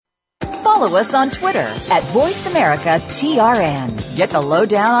follow us on Twitter at VoiceAmericaTRN. Get the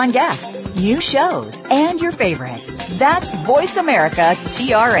lowdown on guests, new shows, and your favorites. That's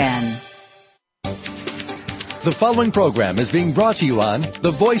VoiceAmericaTRN. The following program is being brought to you on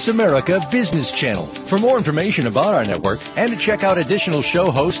the Voice America Business Channel. For more information about our network and to check out additional show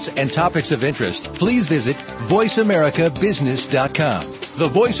hosts and topics of interest, please visit voiceamericabusiness.com. The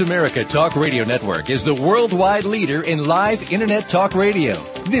Voice America Talk Radio Network is the worldwide leader in live Internet talk radio.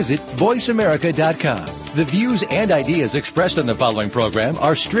 Visit voiceamerica.com. The views and ideas expressed on the following program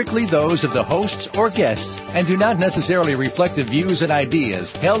are strictly those of the hosts or guests and do not necessarily reflect the views and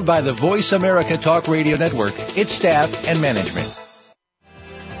ideas held by the Voice America Talk Radio Network, its staff, and management.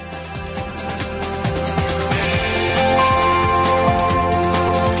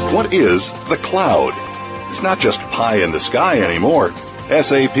 What is the cloud? It's not just pie in the sky anymore.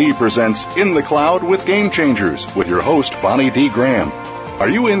 SAP presents In the Cloud with Game Changers with your host, Bonnie D. Graham. Are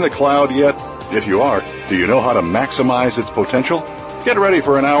you in the cloud yet? If you are, do you know how to maximize its potential? Get ready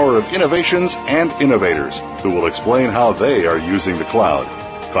for an hour of innovations and innovators who will explain how they are using the cloud.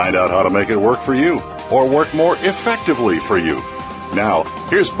 Find out how to make it work for you or work more effectively for you. Now,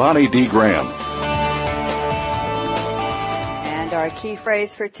 here's Bonnie D. Graham. And our key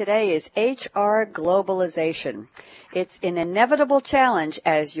phrase for today is HR globalization. It's an inevitable challenge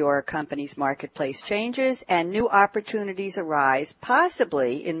as your company's marketplace changes and new opportunities arise,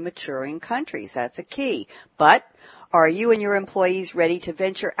 possibly in maturing countries. That's a key. But are you and your employees ready to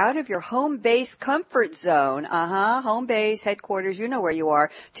venture out of your home base comfort zone? Home base, headquarters, you know where you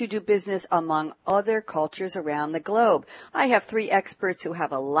are, to do business among other cultures around the globe. I have three experts who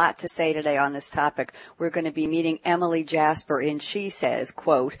have a lot to say today on this topic. We're going to be meeting Emily Jasper, and she says,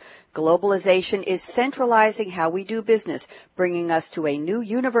 quote, globalization is centralizing how we do business, bringing us to a new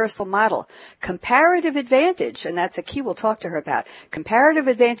universal model. Comparative advantage, and that's a key we'll talk to her about. Comparative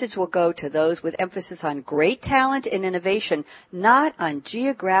advantage will go to those with emphasis on great talent and innovation, not on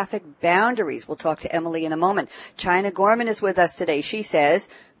geographic boundaries. We'll talk to Emily in a moment. China Gorman is with us today. She says,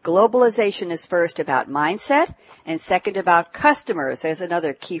 globalization is first about mindset and second about customers. There's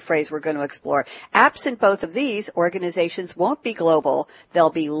another key phrase we're going to explore. Absent both of these, organizations won't be global. They'll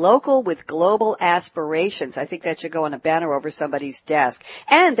be local with global aspirations. I think that should go on a banner over somebody's desk.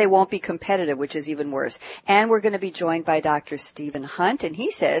 And they won't be competitive, which is even worse. And we're going to be joined by Dr. Stephen Hunt, and he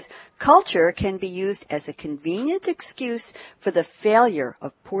says culture can be used as a convenient excuse for the failure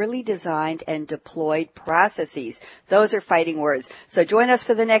of poorly designed and deployed processes. Those are fighting words. So join us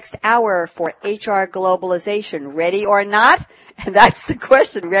for the next hour for HR globalization. Ready or not? And that's the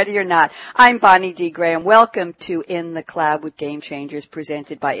question, ready or not. I'm Bonnie D. Graham. Welcome to In the Cloud with Game Changers,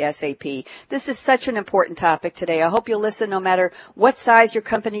 presented by SAP. This is such an important topic today. I hope you'll listen no matter what size your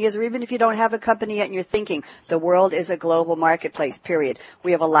company is, or even if you don't have a company yet and you're thinking, the world is a global marketplace, period.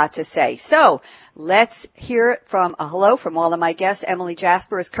 We have a lot to say. So let's hear from a hello from all of my guests. Emily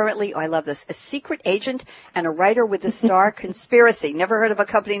Jasper is currently, I love this, a secret agent and a writer with the star Conspiracy. Never heard of a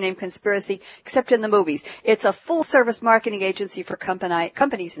company named Conspiracy except in the movies. It's a full-service marketing agency for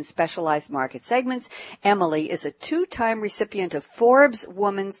companies in specialized market segments. Emily is a two-time recipient of Forbes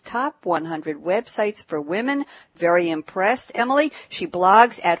Woman's Top 100 Websites for Women. Very impressed, Emily. She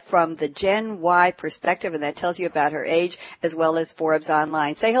blogs at From the Gen Y Perspective, and that tells you about her age, as well as Forbes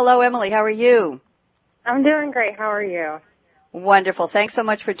Online. Say hello, Emily. How are you? I'm doing great. How are you? Wonderful. Thanks so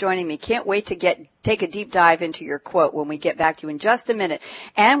much for joining me. Can't wait to take a deep dive into your quote when we get back to you in just a minute.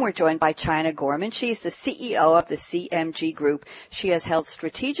 And we're joined by China Gorman. She's the CEO of the CMG Group. She has held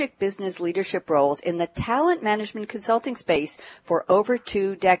strategic business leadership roles in the talent management consulting space for over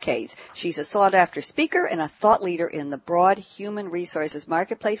 2 decades. She's a sought-after speaker and a thought leader in the broad human resources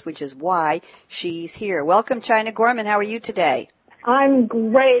marketplace, which is why she's here. Welcome, China Gorman. How are you today? I'm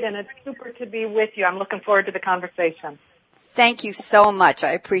great, and it's super to be with you. I'm looking forward to the conversation. Thank you so much.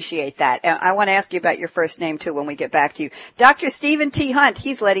 I appreciate that. And I want to ask you about your first name, too, when we get back to you. Dr. Stephen T. Hunt,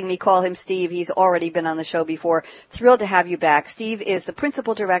 he's letting me call him Steve. He's already been on the show before. Thrilled to have you back. Steve is the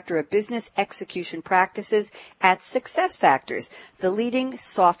Principal Director of Business Execution Practices at SuccessFactors, the leading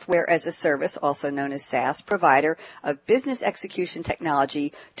software as a service, also known as SaaS, provider of business execution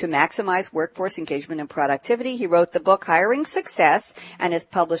technology to maximize workforce engagement and productivity. He wrote the book Hiring Success and has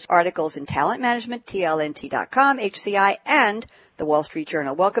published articles in Talent Management, TLNT.com, HCI, and the Wall Street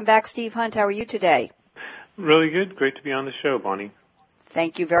Journal. Welcome back, Steve Hunt. How are you today? Really good. Great to be on the show, Bonnie.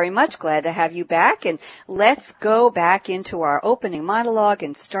 Thank you very much. Glad to have you back. And let's go back into our opening monologue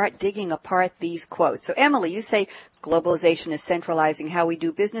and start digging apart these quotes. So, Emily, you say globalization is centralizing how we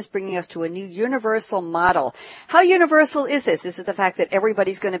do business, bringing us to a new universal model. How universal is this? Is it the fact that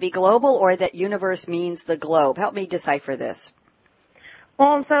everybody's going to be global, or that universe means the globe? Help me decipher this.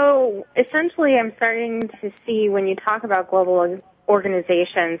 Well, so essentially I'm starting to see when you talk about global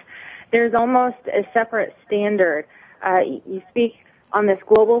organizations, there's almost a separate standard. You speak on this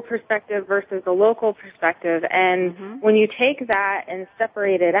global perspective versus a local perspective, and when you take that and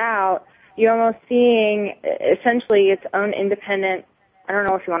separate it out, you're almost seeing essentially its own independent, I don't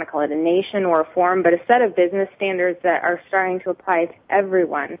know if you want to call it a nation or a forum, but a set of business standards that are starting to apply to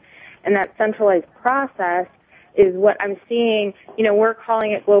everyone. And that centralized process is what I'm seeing. You know, we're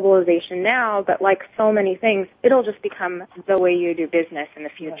calling it globalization now, but like so many things, it'll just become the way you do business in the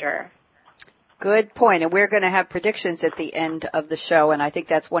future. Good point. And we're going to have predictions at the end of the show, and I think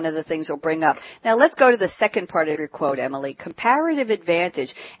that's one of the things we'll bring up. Now, let's go to the second part of your quote, Emily, comparative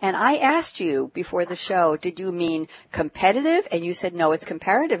advantage. And I asked you before the show, did you mean competitive? And you said, no, it's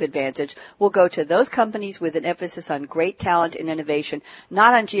comparative advantage. We'll go to those companies with an emphasis on great talent and innovation,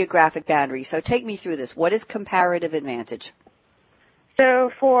 not on geographic boundaries. So take me through this. What is comparative advantage?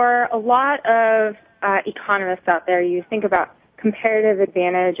 So for a lot of economists out there, you think about comparative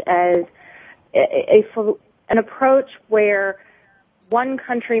advantage as an approach where one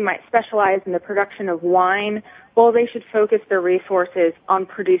country might specialize in the production of wine. Well, they should focus their resources on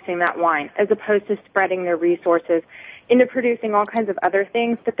producing that wine as opposed to spreading their resources into producing all kinds of other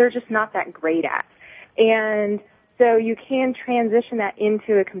things that they're just not that great at. And so you can transition that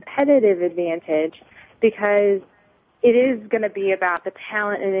into a competitive advantage because it is going to be about the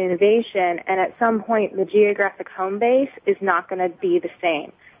talent and innovation, and at some point the geographic home base is not going to be the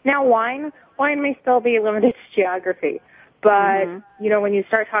same. Now, wine may still be limited to geography, but, you know, when you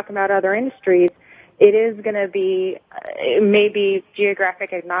start talking about other industries, it is going to be, it may be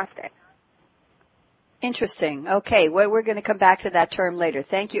geographic agnostic. Interesting. Okay, well, we're going to come back to that term later.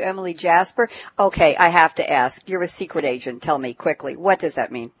 Thank you, Emily Jasper. Okay, I have to ask, you're a secret agent. Tell me quickly, what does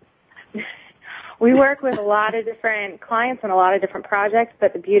that mean? We work with a lot of different clients and a lot of different projects,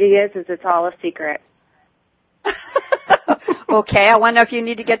 but the beauty is it's all a secret. Okay, I wonder if you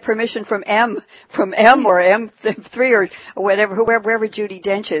need to get permission from M or M3 or whatever, wherever Judi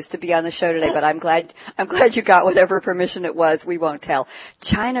Dench is to be on the show today. But I'm glad you got whatever permission it was. We won't tell.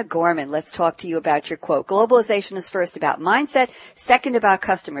 China Gorman, let's talk to you about your quote. Globalization is first about mindset, second about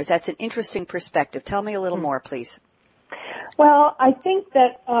customers. That's an interesting perspective. Tell me a little more, please. Well, I think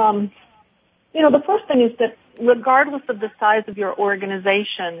that, the first thing is that regardless of the size of your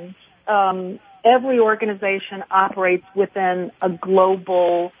organization, every organization operates within a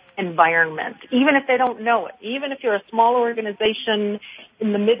global environment, even if they don't know it. Even if you're a small organization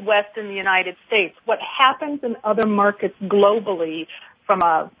in the Midwest in the United States, what happens in other markets globally from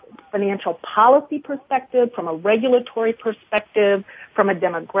a financial policy perspective, from a regulatory perspective, from a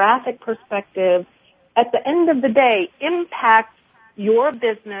demographic perspective, at the end of the day impacts your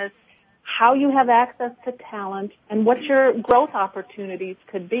business, how you have access to talent, and what your growth opportunities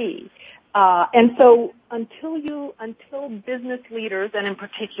could be. And so until business leaders, and in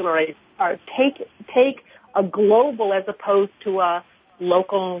particular, take a global as opposed to a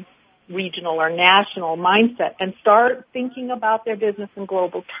local, regional, or national mindset and start thinking about their business in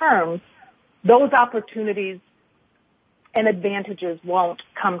global terms, those opportunities and advantages won't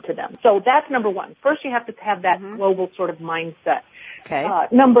come to them. So that's number one. First, you have to have that global sort of mindset. Okay.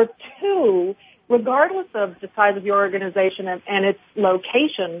 Number two, regardless of the size of your organization and its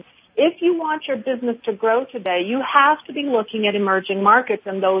location, if you want your business to grow today, you have to be looking at emerging markets,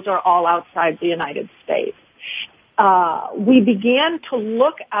 and those are all outside the United States. We began to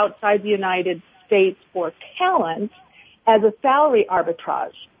look outside the United States for talent as a salary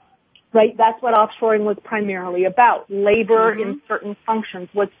arbitrage, right? That's what offshoring was primarily about. Labor in certain functions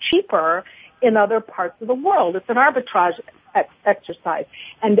was cheaper in other parts of the world. It's an arbitrage exercise.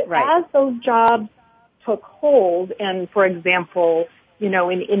 And as those jobs took hold, and for example,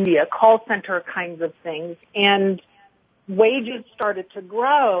 in India, call center kinds of things, and wages started to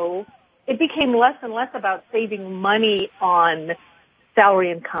grow, it became less and less about saving money on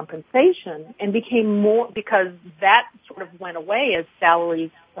salary and compensation, and became more, because that sort of went away as salaries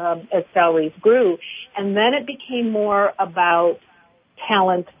grew, and then it became more about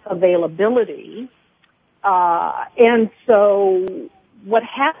talent availability. And so what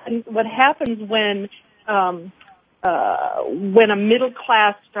happens when a middle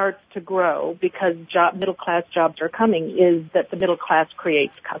class starts to grow, because middle class jobs are coming, is that the middle class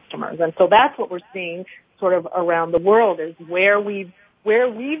creates customers. And so that's what we're seeing sort of around the world, is where we've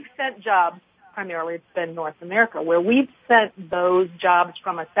sent jobs, primarily it's been North America, where we've sent those jobs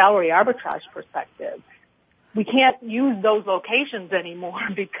from a salary arbitrage perspective. We can't use those locations anymore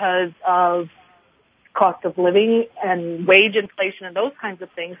because of cost of living and wage inflation and those kinds of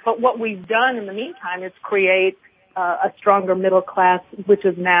things. But what we've done in the meantime is create a stronger middle class, which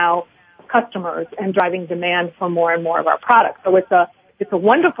is now customers and driving demand for more and more of our products. So it's a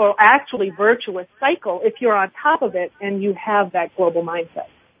wonderful, actually virtuous cycle if you're on top of it and you have that global mindset.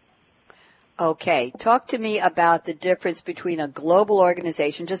 Okay. Talk to me about the difference between a global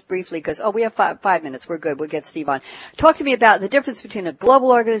organization, just briefly, because, we have five minutes. We're good. We'll get Steve on. Talk to me about the difference between a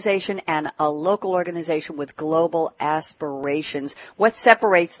global organization and a local organization with global aspirations. What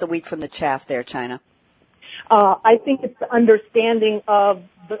separates the wheat from the chaff there, China? I think it's the understanding of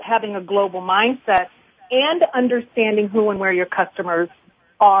having a global mindset and understanding who and where your customers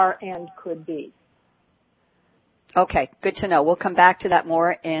are and could be. Okay, good to know. We'll come back to that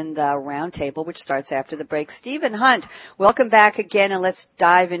more in the roundtable, which starts after the break. Stephen Hunt, welcome back again, and let's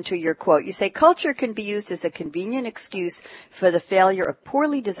dive into your quote. You say culture can be used as a convenient excuse for the failure of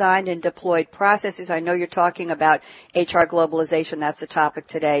poorly designed and deployed processes. I know you're talking about HR globalization. That's the topic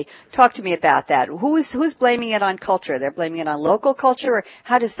today. Talk to me about that. Who's blaming it on culture? They're blaming it on local culture, or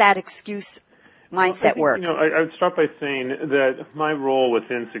how does that excuse mindset work? I would start by saying that my role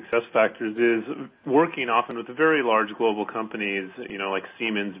within SuccessFactors is working often with very large global companies, like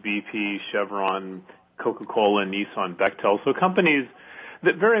Siemens, BP, Chevron, Coca-Cola, Nissan, Bechtel. So companies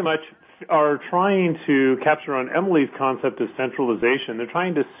that very much are trying to capture on Emily's concept of centralization. They're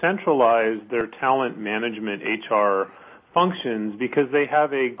trying to centralize their talent management HR functions because they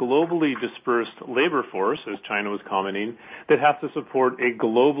have a globally dispersed labor force, as China was commenting, that has to support a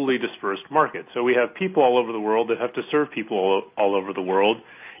globally dispersed market. So we have people all over the world that have to serve people all over the world,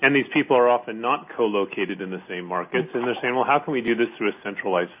 and these people are often not co-located in the same markets, and they're saying, well, how can we do this through a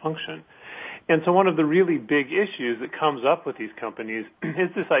centralized function? And so one of the really big issues that comes up with these companies is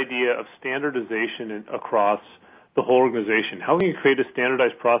this idea of standardization across the whole organization. How can you create a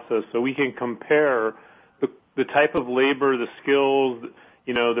standardized process so we can compare the type of labor, the skills,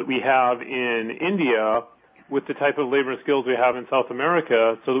 that we have in India with the type of labor and skills we have in South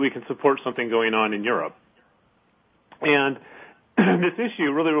America so that we can support something going on in Europe. And this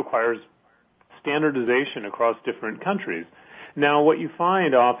issue really requires standardization across different countries. Now, what you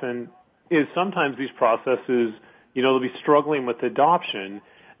find often is sometimes these processes, they'll be struggling with adoption.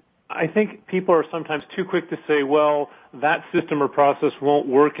 I think people are sometimes too quick to say, well, that system or process won't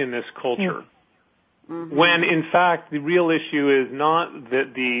work in this culture. Mm-hmm. When, in fact, the real issue is not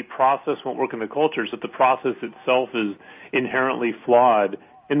that the process won't work in the culture, it's that the process itself is inherently flawed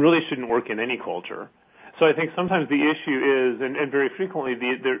and really shouldn't work in any culture. So I think sometimes the issue is, and very frequently,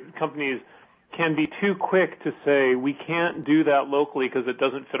 the companies can be too quick to say, we can't do that locally because it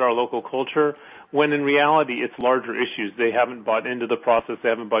doesn't fit our local culture, when in reality it's larger issues. They haven't bought into the process, they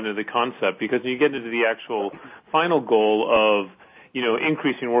haven't bought into the concept, because when you get into the actual final goal of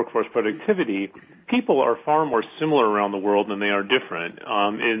increasing workforce productivity, people are far more similar around the world than they are different.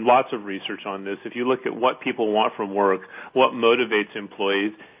 In lots of research on this, if you look at what people want from work, what motivates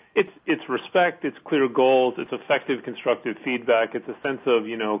employees, it's respect, it's clear goals, it's effective constructive feedback, it's a sense of,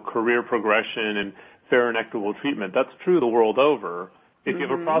 career progression and fair and equitable treatment. That's true the world over. If you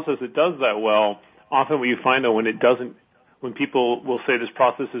have a process that does that well, often what you find though when people will say this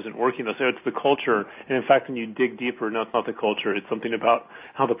process isn't working, they'll say it's the culture. And in fact, when you dig deeper, no, it's not the culture. It's something about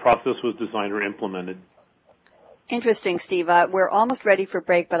how the process was designed or implemented. Interesting, Steve. We're almost ready for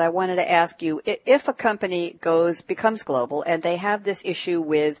break, but I wanted to ask you, if a company becomes global and they have this issue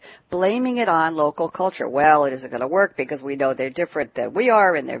with blaming it on local culture, well, it isn't going to work because we know they're different than we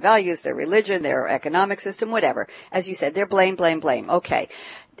are in their values, their religion, their economic system, whatever. As you said, they're blame. Okay.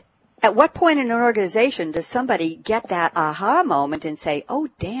 At what point in an organization does somebody get that aha moment and say, oh,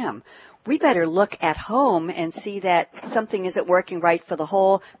 damn, we better look at home and see that something isn't working right for the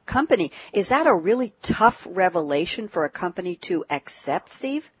whole company? Is that a really tough revelation for a company to accept,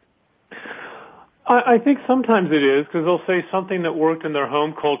 Steve? I think sometimes it is, because they'll say something that worked in their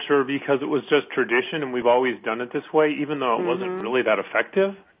home culture because it was just tradition and we've always done it this way, even though it wasn't really that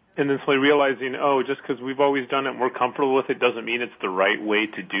effective. And then slowly realizing, just because we've always done it and we're comfortable with it doesn't mean it's the right way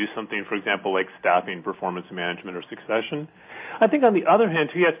to do something, for example, like staffing, performance management, or succession. I think on the other hand,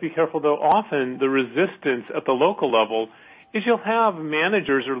 too, you have to be careful, though. Often the resistance at the local level is you'll have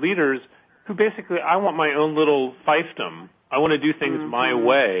managers or leaders who basically, I want my own little fiefdom. I want to do things my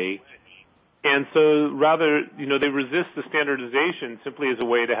way. And so rather, they resist the standardization simply as a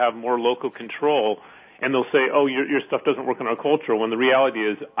way to have more local control. And they'll say, oh, your stuff doesn't work in our culture, when the reality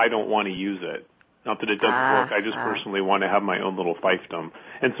is, I don't want to use it. Not that it doesn't work, I just personally want to have my own little fiefdom.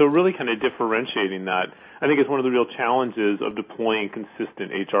 And so really kind of differentiating that, I think, is one of the real challenges of deploying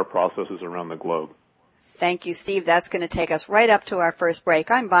consistent HR processes around the globe. Thank you, Steve. That's going to take us right up to our first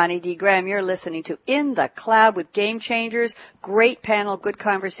break. I'm Bonnie D. Graham. You're listening to In the Cloud with Game Changers. Great panel, good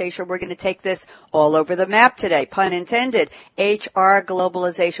conversation. We're going to take this all over the map today, pun intended. HR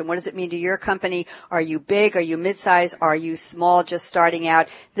globalization. What does it mean to your company? Are you big? Are you mid-size? Are you small, just starting out?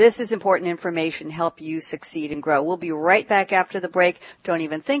 This is important information to help you succeed and grow. We'll be right back after the break. Don't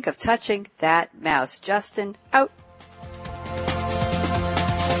even think of touching that mouse. Justin, out.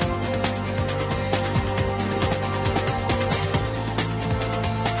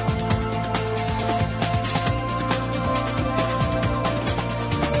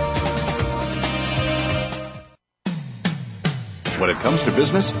 When it comes to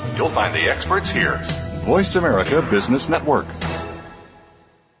business, you'll find the experts here. Voice America Business Network.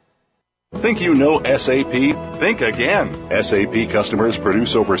 Think you know SAP? Think again. SAP customers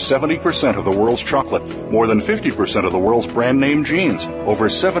produce over 70% of the world's chocolate, more than 50% of the world's brand name jeans, over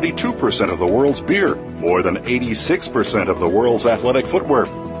 72% of the world's beer, more than 86% of the world's athletic footwear,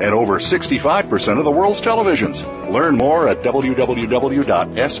 and over 65% of the world's televisions. Learn more at www.sap.com.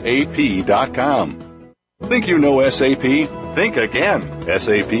 Think you know SAP? Think again.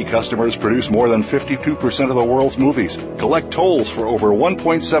 SAP customers produce more than 52% of the world's movies, collect tolls for over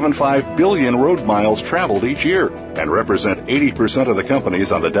 1.75 billion road miles traveled each year, and represent 80% of the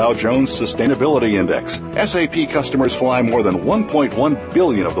companies on the Dow Jones Sustainability Index. SAP customers fly more than 1.1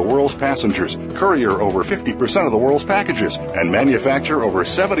 billion of the world's passengers, courier over 50% of the world's packages, and manufacture over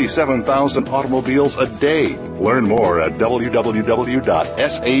 77,000 automobiles a day. Learn more at www.sap.com.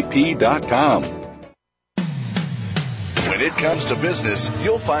 When it comes to business,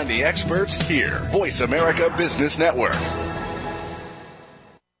 you'll find the experts here. Voice America Business Network.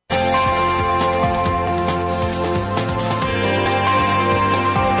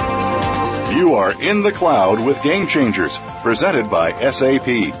 You are in the cloud with Game Changers, presented by SAP.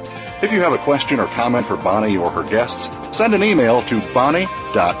 If you have a question or comment for Bonnie or her guests, send an email to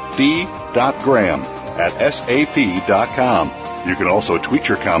bonnie.d.graham@sap.com. You can also tweet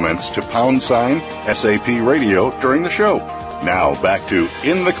your comments to #SAP Radio during the show. Now back to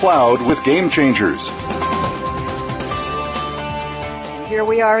In the Cloud with Game Changers. Here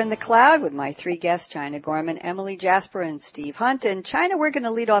we are in the cloud with my three guests, China Gorman, Emily Jasper, and Steve Hunt. And China, we're going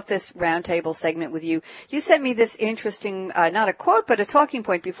to lead off this roundtable segment with you. You sent me this interesting, not a quote, but a talking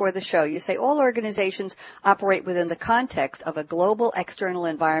point before the show. You say all organizations operate within the context of a global external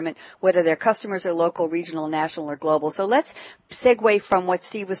environment, whether their customers are local, regional, national, or global. So let's segue from what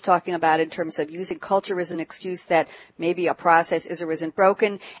Steve was talking about in terms of using culture as an excuse that maybe a process is or isn't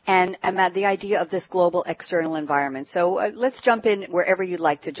broken, and the idea of this global external environment. So let's jump in wherever you'd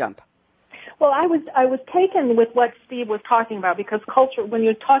like to jump. Well, I was taken with what Steve was talking about, because culture, when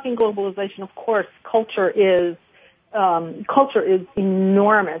you're talking globalization, of course, culture is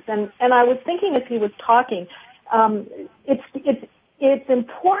enormous. And I was thinking as he was talking, it's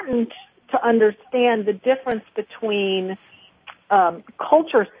important to understand the difference between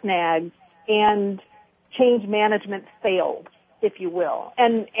culture snags and change management failed, if you will.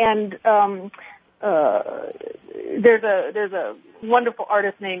 And there's a wonderful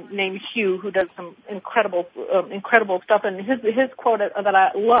artist named Hugh who does some incredible stuff, and his quote that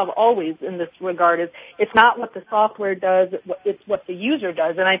I love always in this regard is, "It's not what the software does, it's what the user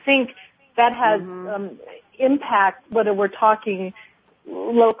does." And I think that has impact whether we're talking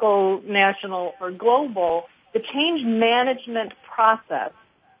local, national, or global. The change management process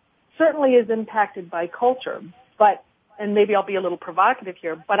certainly is impacted by culture, and maybe I'll be a little provocative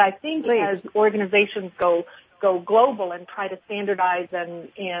here, but I think as organizations go global and try to standardize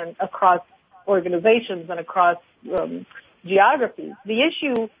and across organizations and across geographies, the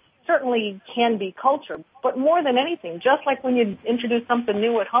issue certainly can be culture. But more than anything, just like when you introduce something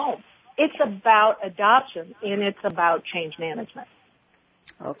new at home, it's about adoption and it's about change management.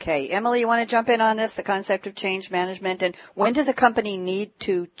 Okay. Emily, you want to jump in on this, the concept of change management, and when does a company need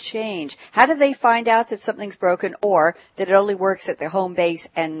to change? How do they find out that something's broken or that it only works at their home base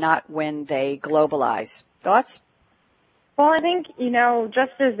and not when they globalize? Thoughts? Well, I think,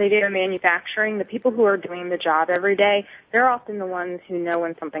 just as they do in manufacturing, the people who are doing the job every day, they're often the ones who know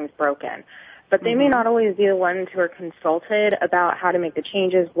when something's broken. But they may not always be the ones who are consulted about how to make the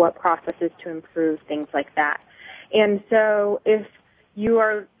changes, what processes to improve, things like that. And so if you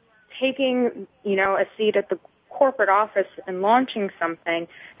are taking, a seat at the corporate office and launching something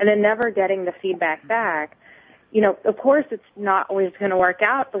and then never getting the feedback back, of course it's not always going to work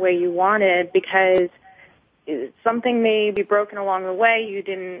out the way you wanted, because something may be broken along the way. You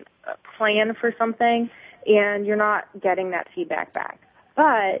didn't plan for something and you're not getting that feedback back.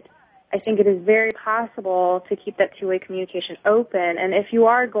 But I think it is very possible to keep that two-way communication open. And if you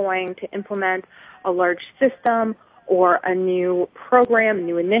are going to implement a large system or a new program, a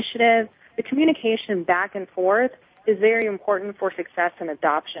new initiative, the communication back and forth is very important for success and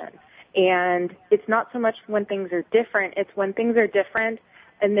adoption. And it's not so much when things are different, it's when things are different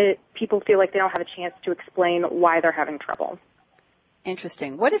and that people feel like they don't have a chance to explain why they're having trouble.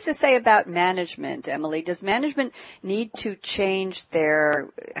 Interesting. What does this say about management, Emily? Does management need to change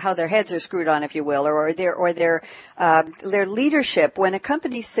how their heads are screwed on, if you will, or their leadership when a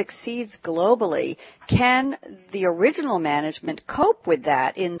company succeeds globally? Can the original management cope with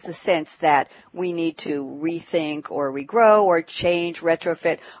that in the sense that we need to rethink or regrow or change,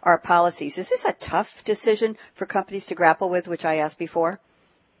 retrofit our policies? Is this a tough decision for companies to grapple with, which I asked before?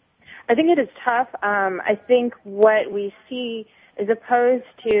 I think it is tough. I think what we see, as opposed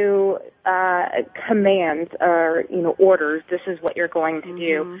to commands or orders, this is what you're going to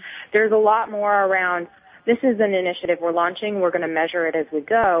do. There's a lot more around, this is an initiative we're launching, we're going to measure it as we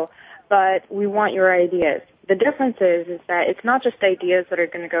go, but we want your ideas. The difference is that it's not just ideas that are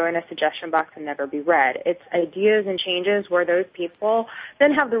going to go in a suggestion box and never be read. It's ideas and changes where those people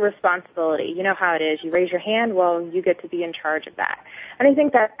then have the responsibility. You know how it is. You raise your hand, well, you get to be in charge of that. And I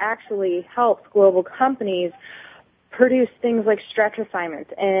think that actually helps global companies produce things like stretch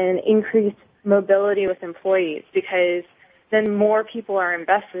assignments and increase mobility with employees because then more people are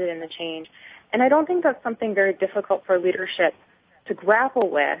invested in the change. And I don't think that's something very difficult for leadership to grapple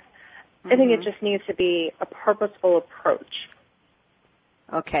with. I think it just needs to be a purposeful approach.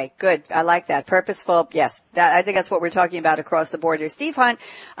 Okay, good. I like that. Purposeful, yes. I think that's what we're talking about across the board here. Steve Hunt,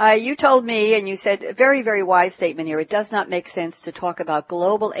 you told me, and you said a very, very wise statement here, it does not make sense to talk about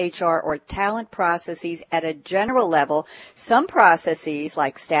global HR or talent processes at a general level. Some processes,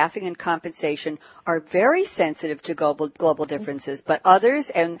 like staffing and compensation, are very sensitive to global differences, but others,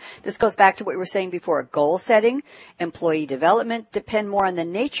 and this goes back to what we were saying before, goal setting, employee development, depend more on the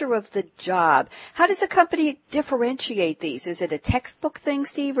nature of the job. How does a company differentiate these? Is it a textbook thing,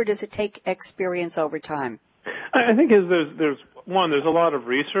 Steve, or does it take experience over time? I think there's a lot of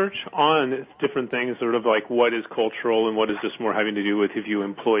research on different things, sort of like what is cultural and what is just more having to do with if you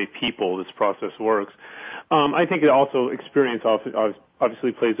employ people, this process works. I think it also experience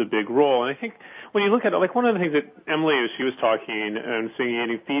obviously plays a big role. And I think when you look at it, like one of the things that Emily, as she was talking and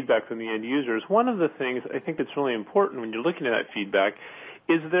getting feedback from the end users, one of the things I think that's really important when you're looking at that feedback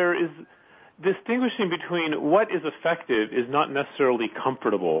is there is distinguishing between what is effective is not necessarily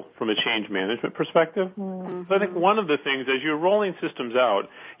comfortable from a change management perspective. Mm-hmm. So I think one of the things, as you're rolling systems out,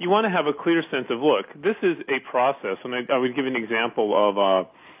 you want to have a clear sense of, look, this is a process. And I would give an example of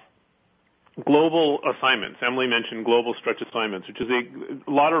global assignments. Emily mentioned global stretch assignments, which is a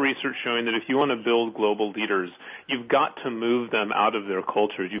lot of research showing that if you want to build global leaders, you've got to move them out of their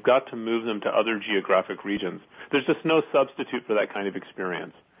cultures. You've got to move them to other geographic regions. There's just no substitute for that kind of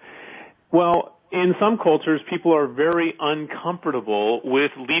experience. Well, in some cultures, people are very uncomfortable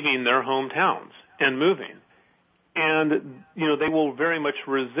with leaving their hometowns and moving. And, they will very much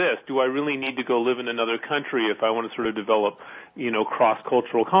resist, do I really need to go live in another country if I want to sort of develop,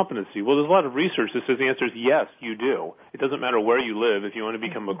 cross-cultural competency? Well, there's a lot of research that says the answer is yes, you do. It doesn't matter where you live. If you want to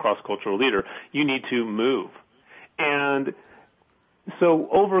become a cross-cultural leader, you need to move. And so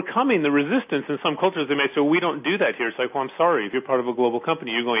overcoming the resistance in some cultures, they may say, we don't do that here. It's like, well, I'm sorry. If you're part of a global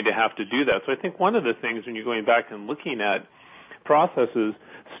company, you're going to have to do that. So I think one of the things when you're going back and looking at processes,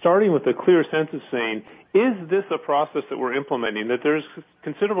 starting with a clear sense of saying, is this a process that we're implementing, that there's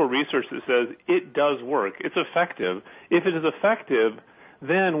considerable research that says it does work, it's effective. If it is effective,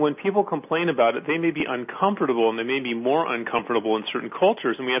 then when people complain about it, they may be uncomfortable, and they may be more uncomfortable in certain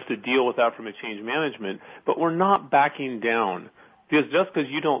cultures, and we have to deal with that from a change management. But we're not backing down. Because just because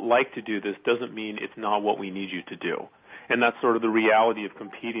you don't like to do this doesn't mean it's not what we need you to do. And that's sort of the reality of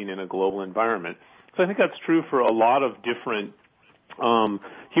competing in a global environment. So I think that's true for a lot of different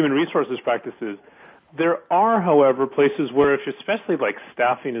human resources practices. There are, however, places where, especially like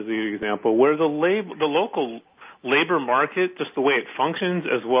staffing is the example, where the local labor market, just the way it functions,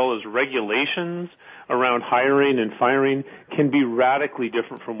 as well as regulations around hiring and firing, can be radically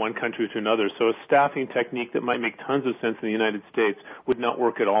different from one country to another. So a staffing technique that might make tons of sense in the United States would not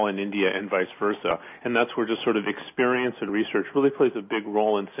work at all in India and vice versa. And that's where just sort of experience and research really plays a big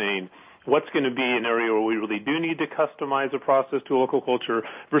role in saying what's going to be an area where we really do need to customize a process to a local culture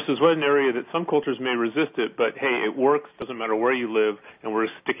versus what an area that some cultures may resist it, but hey, it works, doesn't matter where you live, and we're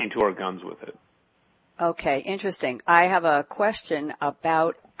sticking to our guns with it. Okay, interesting. I have a question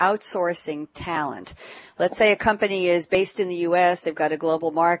about outsourcing talent. Let's say a company is based in the U.S., they've got a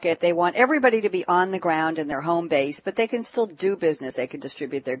global market, they want everybody to be on the ground in their home base, but they can still do business. They can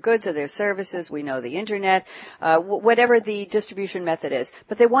distribute their goods or their services. We know the internet, whatever the distribution method is.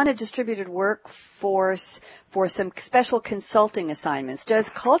 But they want a distributed workforce for some special consulting assignments. Does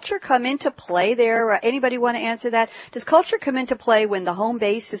culture come into play there? Anybody want to answer that? Does culture come into play when the home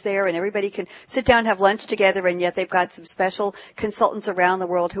base is there and everybody can sit down and have lunch together, and yet they've got some special consultants around the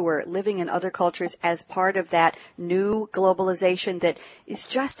world who are living in other cultures as part of that new globalization that is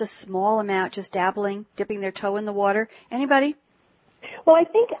just a small amount, just dabbling, dipping their toe in the water? Anybody? Well, I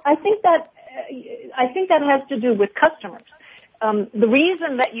think that has to do with customers. The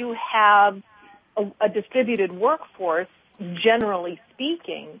reason that you have a distributed workforce, generally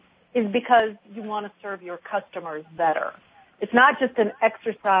speaking, is because you want to serve your customers better. It's not just an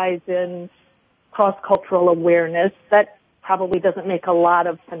exercise in cross-cultural awareness. That probably doesn't make a lot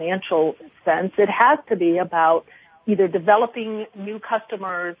of financial sense. It has to be about either developing new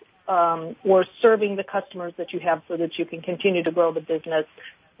customers or serving the customers that you have so that you can continue to grow the business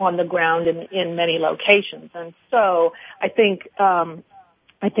on the ground in many locations. And so I think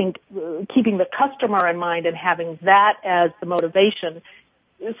keeping the customer in mind and having that as the motivation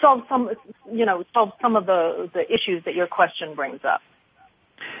solves some of the issues that your question brings up.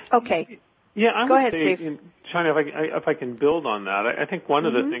 Okay. Yeah, Go ahead, Steve. China, if I can build on that, I think one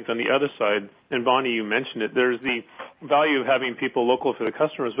of the things on the other side, and Bonnie, you mentioned it, there's the value of having people local for the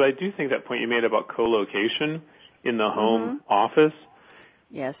customers, but I do think that point you made about co-location in the home office.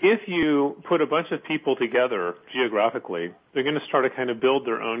 Yes. If you put a bunch of people together geographically, they're going to start to kind of build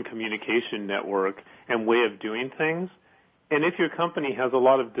their own communication network and way of doing things. And if your company has a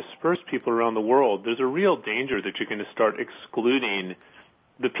lot of dispersed people around the world, there's a real danger that you're going to start excluding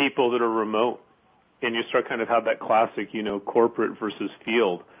the people that are remote, and you start kind of have that classic, corporate versus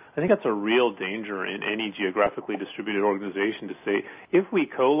field. I think that's a real danger in any geographically distributed organization to say, if we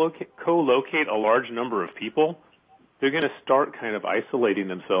co-locate a large number of people, they're going to start kind of isolating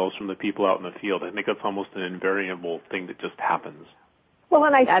themselves from the people out in the field. I think that's almost an invariable thing that just happens. Well,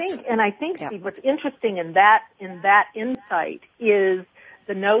 and I think, Steve, what's interesting in that insight is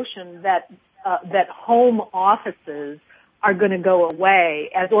the notion that home offices are going to go away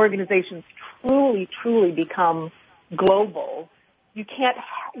as organizations truly become global. You can't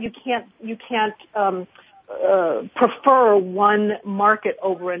prefer one market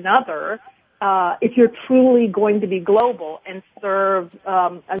over another if you're truly going to be global and serve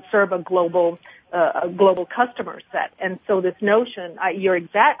a global customer set. And so this notion,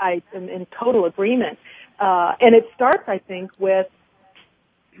 I am in total agreement. And it starts, I think, with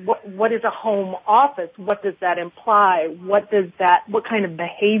what is a home office? What does that imply? What kind of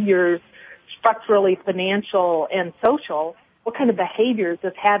behaviors, structurally, financial, and social, what kind of behaviors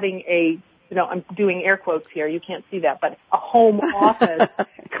does having I'm doing air quotes here, you can't see that, but a home office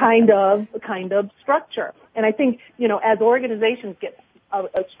kind of structure. And I think, as organizations get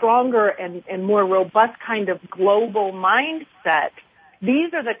a stronger and more robust kind of global mindset,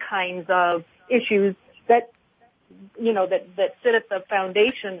 these are the kinds of issues that sit at the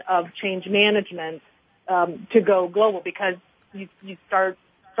foundation of change management to go global, because you start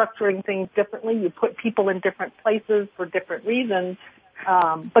structuring things differently. You put people in different places for different reasons.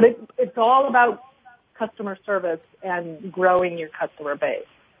 But it's all about customer service and growing your customer base.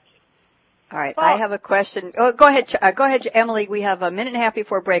 All right. I have a question. Oh, go ahead, Emily. We have a minute and a half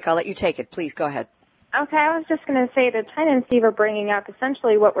before break. I'll let you take it. Please go ahead. Okay. I was just going to say that China and Steve are bringing up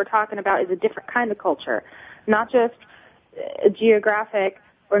essentially what we're talking about is a different kind of culture, not just a geographic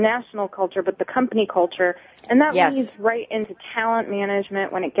or national culture, but the company culture. And that leads right into talent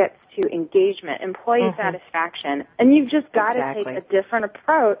management when it gets to engagement, employee satisfaction. And you've just got to take a different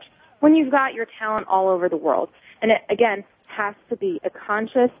approach when you've got your talent all over the world. And it, again, has to be a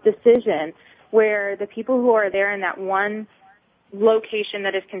conscious decision where the people who are there in that one location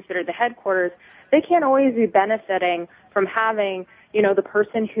that is considered the headquarters, they can't always be benefiting from having, the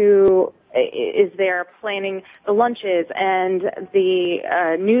person who is there planning the lunches and the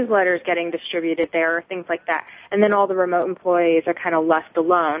newsletters getting distributed there, or things like that. And then all the remote employees are kind of left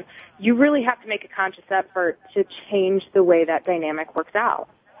alone. You really have to make a conscious effort to change the way that dynamic works out.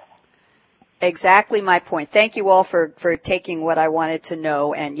 Exactly my point. Thank you all for taking what I wanted to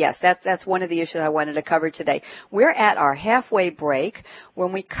know. And yes, that's one of the issues I wanted to cover today. We're at our halfway break.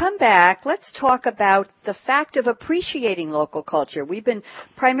 When we come back, let's talk about the fact of appreciating local culture. We've been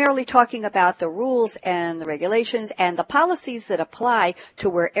primarily talking about the rules and the regulations and the policies that apply to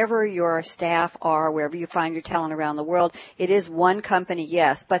wherever your staff are, wherever you find your talent around the world. It is one company,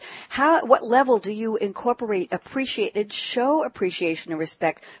 yes, but what level do you incorporate, appreciate, and show appreciation and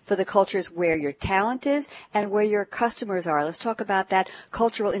respect for the cultures where your talent is and where your customers are? Let's talk about that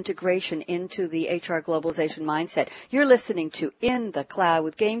cultural integration into the HR globalization mindset. You're listening to In the Cloud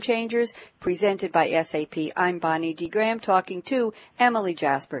with Game Changers, presented by SAP. I'm Bonnie D. Graham, talking to Emily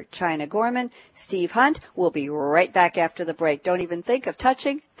Jasper, China Gorman, Steve Hunt. We'll be right back after the break. Don't even think of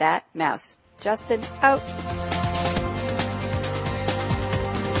touching that mouse. Justin, out.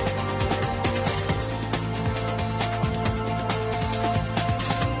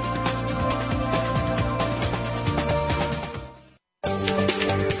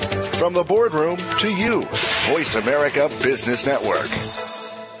 From the boardroom to you, Voice America Business Network.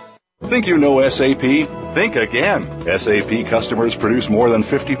 Think you know SAP? Think again. SAP customers produce more than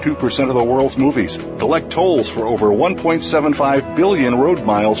 52% of the world's movies, collect tolls for over 1.75 billion road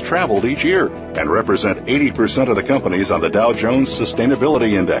miles traveled each year, and represent 80% of the companies on the Dow Jones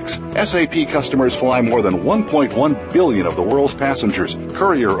Sustainability Index. SAP customers fly more than 1.1 billion of the world's passengers,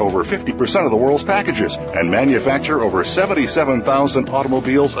 courier over 50% of the world's packages, and manufacture over 77,000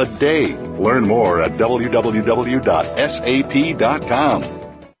 automobiles a day. Learn more at www.sap.com.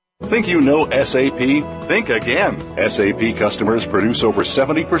 Think you know SAP? Think again. SAP customers produce over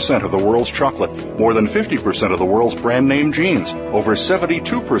 70% of the world's chocolate, more than 50% of the world's brand name jeans, over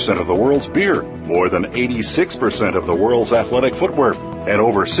 72% of the world's beer, more than 86% of the world's athletic footwear, and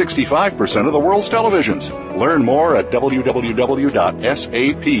over 65% of the world's televisions. Learn more at www.sap.com.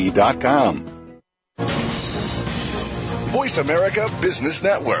 Voice America Business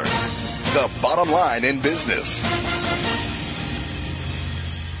Network, the bottom line in business.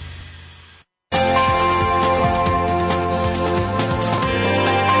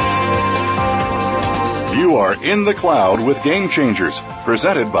 You are in the cloud with Game Changers,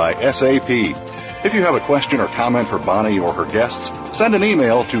 presented by SAP. If you have a question or comment for Bonnie or her guests, send an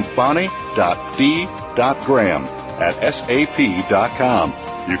email to bonnie.d.graham@sap.com.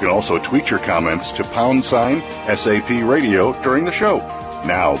 You can also tweet your comments to #SAP Radio during the show.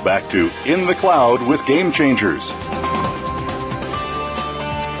 Now back to In the Cloud with Game Changers.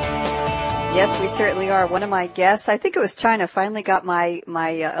 Yes, we certainly are. One of my guests, I think it was China, finally got my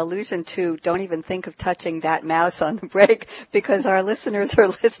allusion to don't even think of touching that mouse on the break, because our listeners are,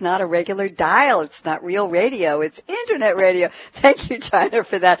 it's not a regular dial. It's not real radio. It's internet radio. Thank you, China,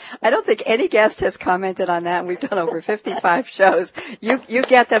 for that. I don't think any guest has commented on that, and we've done over 55 shows. You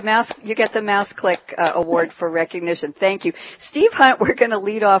get the mouse click award for recognition. Thank you. Steve Hunt, we're going to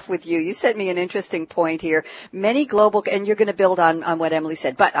lead off with you. You sent me an interesting point here. Many global, and you're going to build on what Emily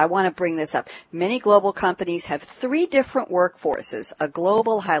said, but I want to bring this up. Many global companies have 3 different workforces, a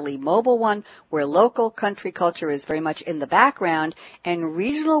global, highly mobile one where local country culture is very much in the background, and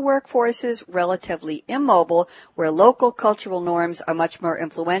regional workforces relatively immobile where local cultural norms are much more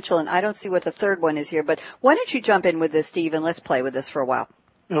influential. And I don't see what the third one is here, but why don't you jump in with this, Steve, and let's play with this for a while.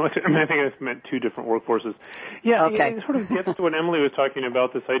 No, I think I meant 2 different workforces. Yeah, okay. It sort of gets to what Emily was talking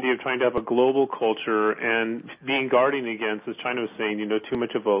about, this idea of trying to have a global culture and being guarding against, as China was saying, too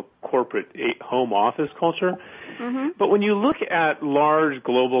much of a corporate home office culture. Mm-hmm. But when you look at large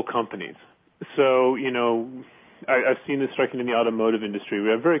global companies, so, I've seen this striking in the automotive industry.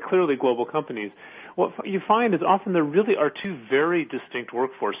 We have very clearly global companies. What you find is often there really are 2 very distinct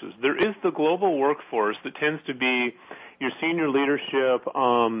workforces. There is the global workforce that tends to be your senior leadership,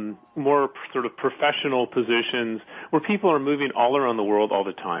 more sort of professional positions where people are moving all around the world all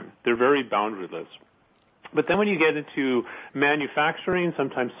the time. They're very boundaryless. But then when you get into manufacturing,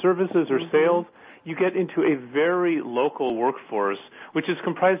 sometimes services or sales, you get into a very local workforce, which is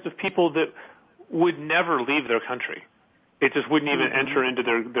comprised of people that would never leave their country. It just wouldn't even enter into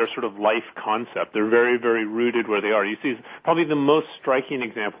their sort of life concept. They're very, very rooted where they are. You see, probably the most striking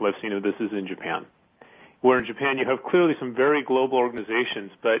example I've seen of this is in Japan, where in Japan you have clearly some very global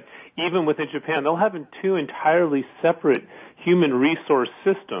organizations, but even within Japan, they'll have 2 entirely separate human resource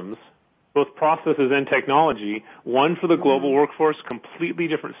systems, both processes and technology, one for the global workforce, completely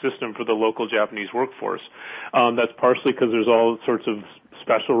different system for the local Japanese workforce. That's partially because there's all sorts of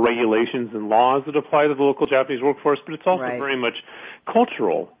special regulations and laws that apply to the local Japanese workforce, but it's also very much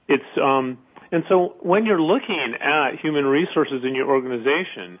cultural. It's and so when you're looking at human resources in your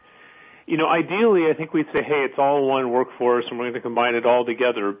organization, ideally, I think we'd say, hey, it's all one workforce and we're going to combine it all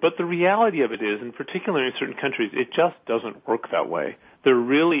together. But the reality of it is, and particularly in certain countries, it just doesn't work that way. There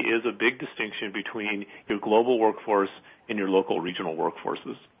really is a big distinction between your global workforce and your local regional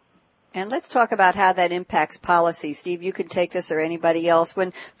workforces. And let's talk about how that impacts policy. Steve, you can take this, or anybody else.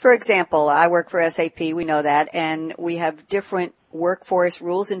 When, for example, I work for SAP, we know that, and we have different workforce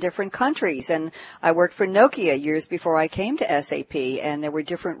rules in different countries. And I worked for Nokia years before I came to SAP, and there were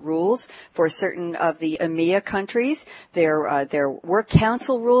different rules for certain of the EMEA countries. Their work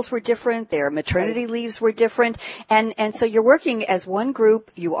council rules were different. Their maternity leaves were different. And so you're working as one group.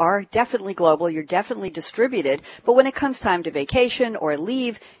 You are definitely global. You're definitely distributed. But when it comes time to vacation or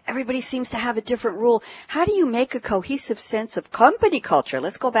leave, everybody seems to have a different rule. How do you make a cohesive sense of company culture?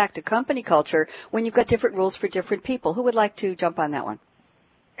 Let's go back to company culture when you've got different rules for different people. Who would like to jump on that one?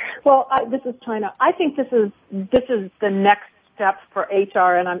 Well, this is China. I think this is the next step for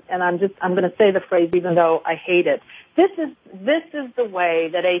HR, and I'm going to say the phrase even though I hate it. This is the way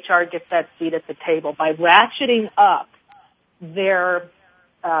that HR gets that seat at the table, by ratcheting up their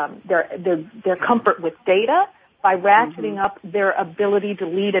comfort with data, by ratcheting up their ability to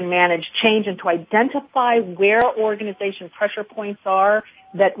lead and manage change, and to identify where organization pressure points are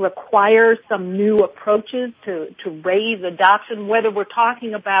that require some new approaches to raise adoption, whether we're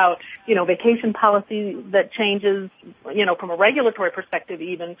talking about, vacation policy that changes, from a regulatory perspective,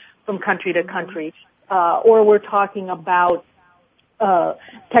 even from country to country, or we're talking about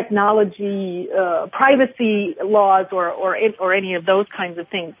technology, privacy laws, or any of those kinds of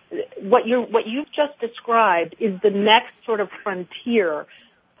things. What you've just described is the next sort of frontier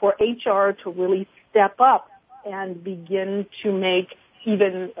for HR to really step up and begin to make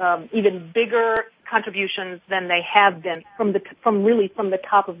even bigger contributions than they have been from the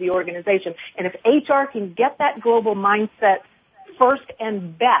top of the organization. And if HR can get that global mindset first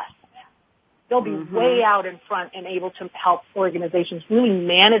and best, they'll be way out in front and able to help organizations really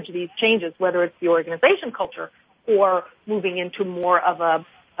manage these changes, whether it's the organization culture or moving into more of a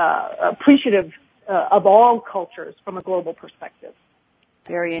appreciative of all cultures from a global perspective.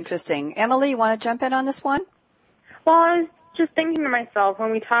 Very interesting. Emily, you want to jump in on this one? Well, I was just thinking to myself,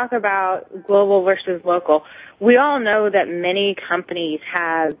 when we talk about global versus local, we all know that many companies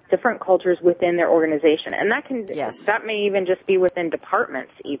have different cultures within their organization, and that may even just be within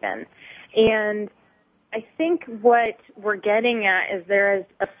departments even. And I think what we're getting at is there is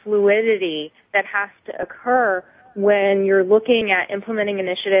a fluidity that has to occur when you're looking at implementing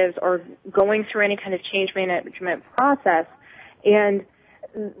initiatives or going through any kind of change management process, and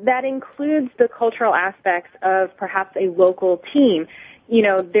that includes the cultural aspects of perhaps a local team.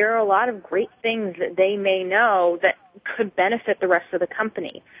 There are a lot of great things that they may know that could benefit the rest of the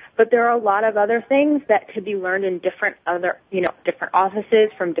company. But there are a lot of other things that could be learned in different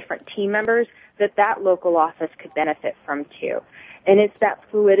offices from different team members that local office could benefit from too. And it's that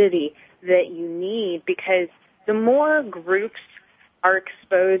fluidity that you need, because the more groups are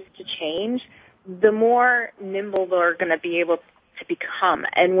exposed to change, the more nimble they're going to be able to become.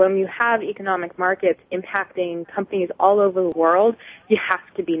 And when you have economic markets impacting companies all over the world, you have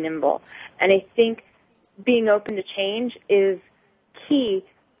to be nimble. And I think being open to change is key,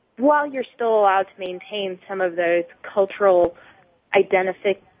 while you're still allowed to maintain some of those cultural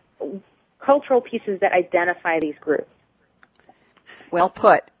pieces that identify these groups. Well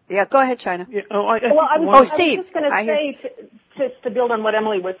put. Yeah, go ahead, China. Yeah, Steve. I was just going to say, to build on what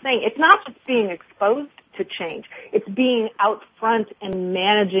Emily was saying, it's not just being exposed to change. It's being out front and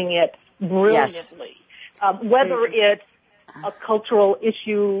managing it brilliantly. Yes. Whether it's a cultural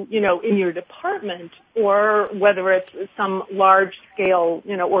issue, in your department, or whether it's some large-scale,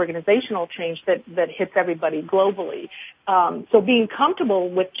 organizational change that hits everybody globally. So being comfortable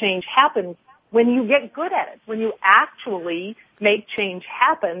with change happens when you get good at it, when you actually make change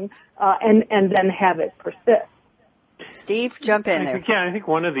happen, and then have it persist. Steve, jump in there. I think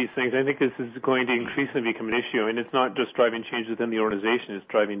one of these things, I think this is going to increasingly become an issue, and it's not just driving change within the organization, it's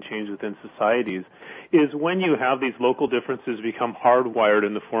driving change within societies, is when you have these local differences become hardwired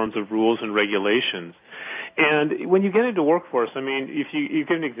in the forms of rules and regulations. And when you get into workforce, if you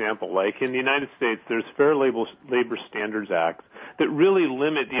give an example, like in the United States, there's Fair Labor Standards Acts that really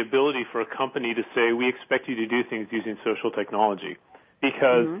limit the ability for a company to say, we expect you to do things using social technology.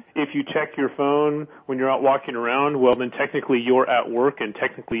 Because if you check your phone when you're out walking around, well, then technically you're at work, and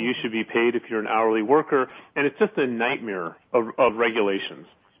technically you should be paid if you're an hourly worker, and it's just a nightmare of regulations.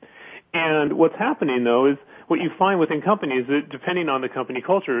 And what's happening, though, is what you find within companies that, depending on the company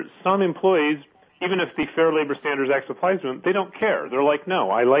culture, some employees even if the Fair Labor Standards Act applies to them, they don't care. They're like, no,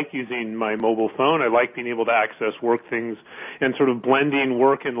 I like using my mobile phone. I like being able to access work things and sort of blending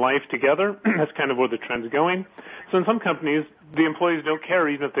work and life together. That's kind of where the trend's going. So in some companies, the employees don't care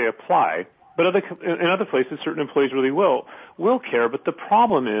even if they apply. But in other places, certain employees really will care. But the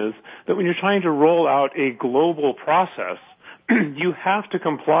problem is that when you're trying to roll out a global process, you have to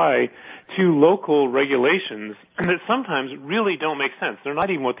comply to local regulations that sometimes really don't make sense. They're not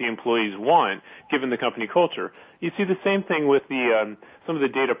even what the employees want, given the company culture. You see the same thing with the some of the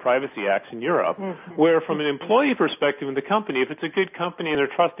data privacy acts in Europe, where from an employee perspective in the company, if it's a good company and they're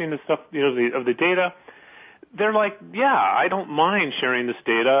trusting the stuff, of the data, they're like, yeah, I don't mind sharing this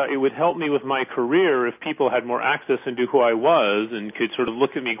data. It would help me with my career if people had more access into who I was and could sort of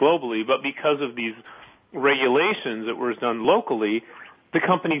look at me globally. But because of these regulations that were done locally, the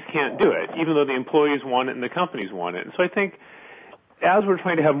companies can't do it, even though the employees want it and the companies want it. And so I think as we're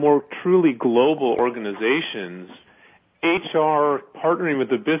trying to have more truly global organizations, HR partnering with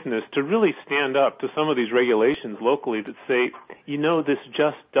the business to really stand up to some of these regulations locally that say, this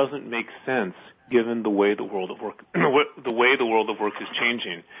just doesn't make sense given the way the world of work, is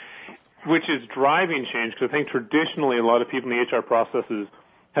changing, which is driving change. Because I think traditionally a lot of people in the HR processes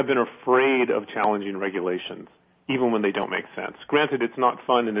have been afraid of challenging regulations, even when they don't make sense. Granted, it's not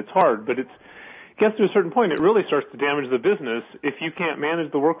fun and it's hard, but it gets to a certain point, it really starts to damage the business if you can't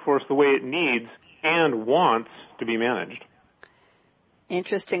manage the workforce the way it needs and wants to be managed.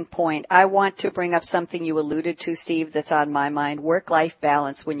 Interesting point. I want to bring up something you alluded to, Steve, that's on my mind. Work-life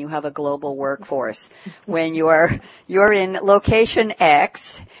balance when you have a global workforce. When you're in location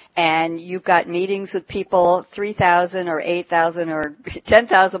X and you've got meetings with people 3,000 or 8,000 or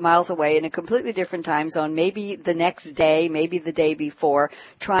 10,000 miles away in a completely different time zone, maybe the next day, maybe the day before,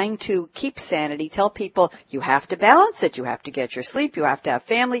 trying to keep sanity, tell people you have to balance it, you have to get your sleep, you have to have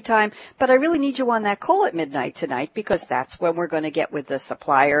family time, but I really need you on that call at midnight tonight because that's when we're going to get with the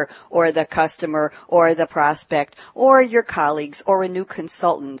supplier or the customer or the prospect or your colleagues or a new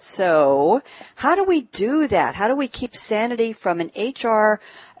consultant. So how do we do that? How do we keep sanity from an HR,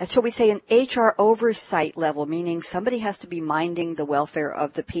 shall we say an HR oversight level, meaning somebody has to be minding the welfare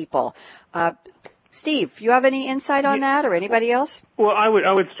of the people? Steve, you have any insight on that or anybody else? Well, I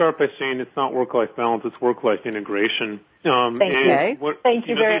would start by saying it's not work-life balance, it's work-life integration. Thank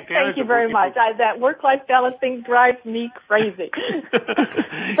you very much. That work-life balance thing drives me crazy.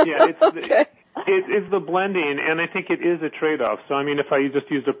 Yeah, it's the blending, and I think it is a trade-off. So, if I just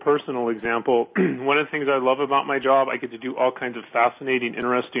used a personal example, one of the things I love about my job, I get to do all kinds of fascinating,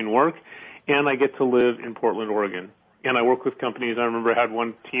 interesting work, and I get to live in Portland, Oregon. And I work with companies. I remember I had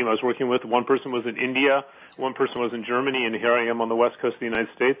one team I was working with. One person was in India, one person was in Germany, and here I am on the west coast of the United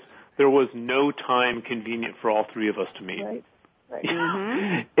States. There was no time convenient for all three of us to meet. Right.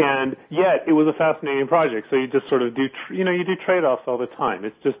 Mm-hmm. And yet it was a fascinating project. So you just sort of do, you do trade-offs all the time.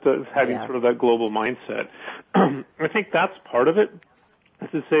 It's just having sort of that global mindset. I think that's part of it, is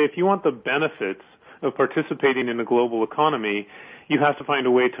to say if you want the benefits of participating in a global economy, you have to find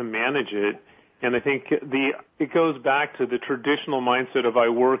a way to manage it. And I think it goes back to the traditional mindset of I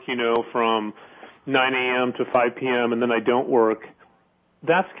work, from 9 a.m. to 5 p.m. and then I don't work.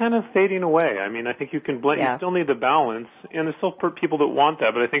 That's kind of fading away. I think you can blend. Yeah. You still need the balance, and there's still people that want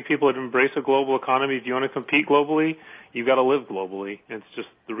that. But I think people that embrace a global economy, if you want to compete globally, you've got to live globally. It's just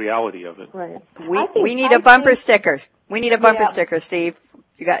the reality of it. Right. We need a bumper sticker. We need a bumper sticker, Steve.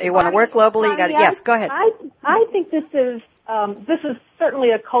 You want to work globally? Yes. Go ahead. I think this is certainly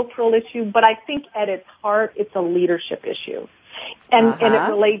a cultural issue, but I think at its heart, it's a leadership issue, and it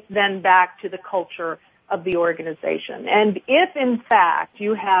relates then back to the culture of the organization. And if, in fact,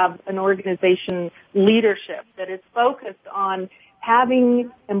 you have an organization leadership that is focused on having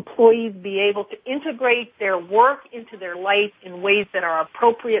employees be able to integrate their work into their life in ways that are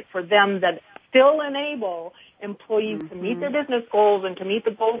appropriate for them, that still enable employees to meet their business goals and to meet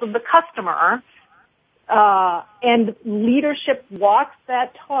the goals of the customer, and leadership walks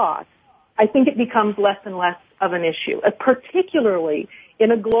that talk, I think it becomes less and less of an issue, particularly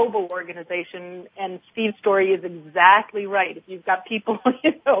in a global organization. And Steve's story is exactly right. If you've got people,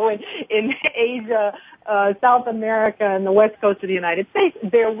 in Asia, South America, and the West Coast of the United States,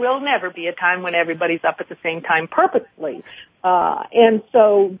 there will never be a time when everybody's up at the same time purposely. And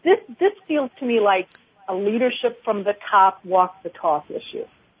so this feels to me like a leadership from the top walk the talk issue.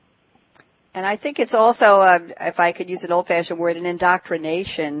 And I think it's also, if I could use an old-fashioned word, an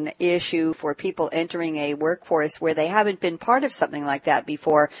indoctrination issue for people entering a workforce where they haven't been part of something like that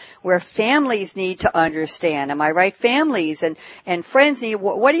before, where families need to understand. Am I right? Families and friends need,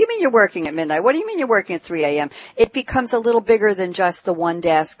 what do you mean you're working at midnight? What do you mean you're working at 3 a.m.? It becomes a little bigger than just the one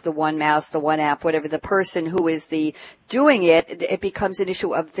desk, the one mouse, the one app, whatever the person who is the doing it. It becomes an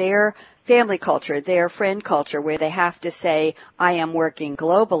issue of their family culture, their friend culture, where they have to say, I am working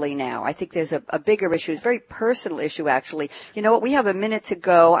globally now. I think there's a bigger issue, a very personal issue, actually. You know what? We have a minute to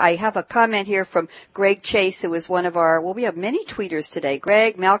go. I have a comment here from Greg Chase, who is one of our, well, we have many tweeters today.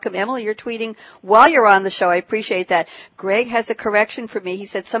 Greg, Malcolm, Emily, you're tweeting while you're on the show. I appreciate that. Greg has a correction for me. He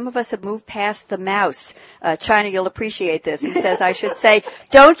said, some of us have moved past the mouse. China, you'll appreciate this. He says, I should say,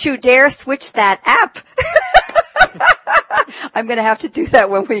 don't you dare switch that app. I'm going to have to do that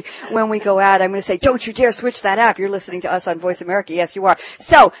when we go out. I'm going to say, don't you dare switch that app. You're listening to us on Voice America. Yes, you are.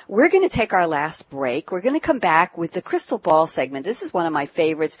 So we're going to take our last break. We're going to come back with the crystal ball segment. This is one of my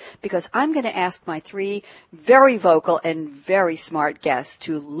favorites because I'm going to ask my three very vocal and very smart guests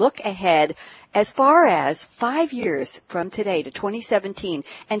to look ahead as far as 5 years from today to 2017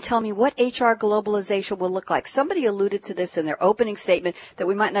 and tell me what HR globalization will look like. Somebody alluded to this in their opening statement that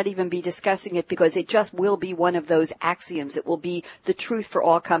we might not even be discussing it because it just will be one of those axioms. It will be the truth for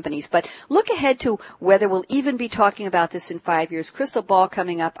all companies. But look ahead to whether we'll even be talking about this in 5 years. Crystal Ball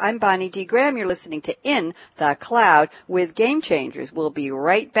coming up. I'm Bonnie D. Graham. You're listening to In the Cloud with Game Changers. We'll be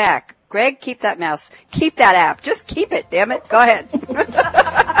right back. Greg, keep that mouse. Keep that app. Just keep it, damn it. Go ahead.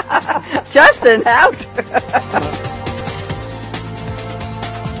 Justin, out.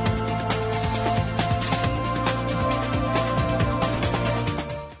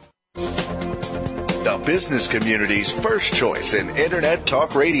 The business community's first choice in Internet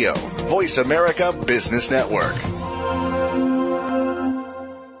Talk Radio. Voice America Business Network.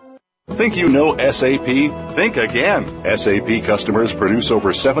 Think you know SAP? Think again. SAP customers produce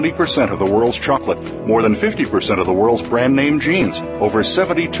over 70% of the world's chocolate, more than 50% of the world's brand name jeans, over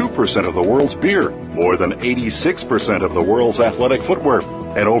 72% of the world's beer, more than 86% of the world's athletic footwear,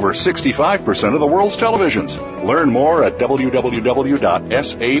 and over 65% of the world's televisions. Learn more at www.sap.com.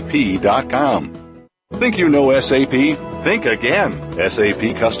 Think you know SAP? Think again.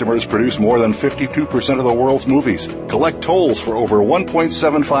 SAP customers produce more than 52% of the world's movies, collect tolls for over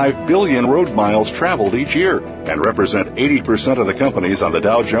 1.75 billion road miles traveled each year, and represent 80% of the companies on the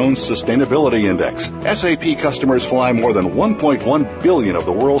Dow Jones Sustainability Index. SAP customers fly more than 1.1 billion of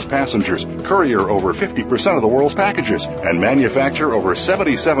the world's passengers, courier over 50% of the world's packages, and manufacture over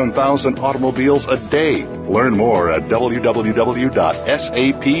 77,000 automobiles a day. Learn more at www.sap.com.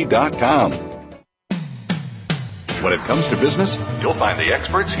 When it comes to business, you'll find the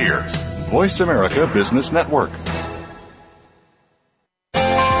experts here. Voice America Business Network.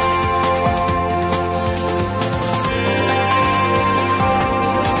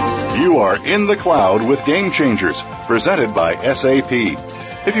 You are in the cloud with Game Changers, presented by SAP.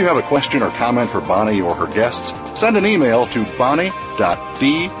 If you have a question or comment for Bonnie or her guests, send an email to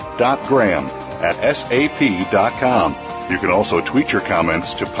bonnie.d.graham@sap.com. You can also tweet your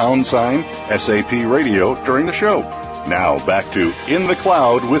comments to #SAP Radio during the show. Now back to In the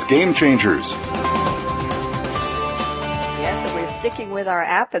Cloud with Game Changers. Yes, and we're sticking with our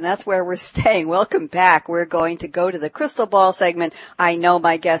app, and that's where we're staying. Welcome back. We're going to go to the crystal ball segment. I know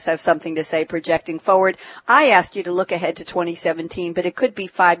my guests have something to say projecting forward. I asked you to look ahead to 2017, but it could be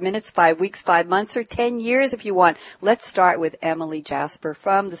 5 minutes, 5 weeks, 5 months, or 10 years if you want. Let's start with Emily Jasper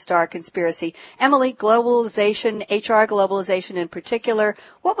from the Star Conspiracy. Emily, globalization, HR globalization in particular,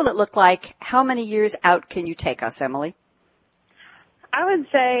 what will it look like? How many years out can you take us, Emily? I would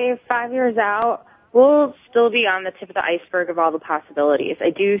say 5 years out, we'll still be on the tip of the iceberg of all the possibilities. I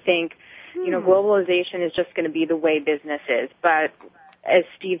do think, globalization is just going to be the way business is. But as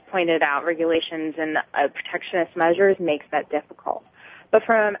Steve pointed out, regulations and protectionist measures makes that difficult. But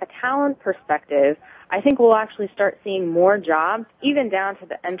from a talent perspective, I think we'll actually start seeing more jobs, even down to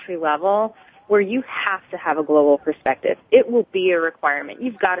the entry level, where you have to have a global perspective. It will be a requirement.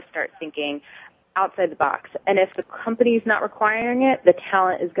 You've got to start thinking outside the box. And if the company's not requiring it, the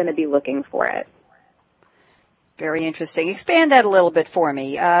talent is going to be looking for it. Very interesting. Expand that a little bit for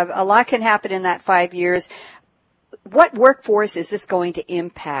me. A lot can happen in that 5 years. What workforce is this going to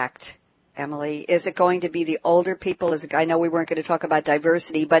impact, Emily? Is it going to be the older people? I know we weren't going to talk about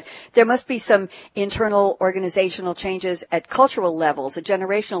diversity, but there must be some internal organizational changes at cultural levels, at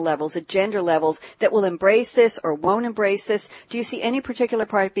generational levels, at gender levels that will embrace this or won't embrace this. Do you see any particular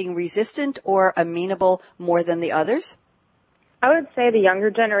part being resistant or amenable more than the others? I would say the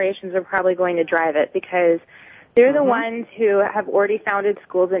younger generations are probably going to drive it because They're the ones who have already founded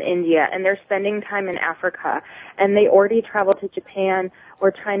schools in India, and they're spending time in Africa, and they already travel to Japan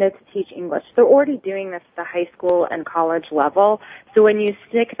or China to teach English. They're already doing this at the high school and college level. So when you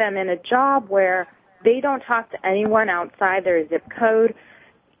stick them in a job where they don't talk to anyone outside their zip code,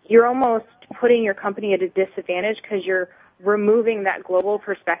 you're almost putting your company at a disadvantage because you're removing that global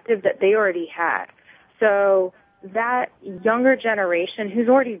perspective that they already had. So that younger generation who's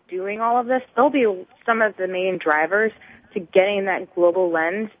already doing all of this, they'll be some of the main drivers to getting that global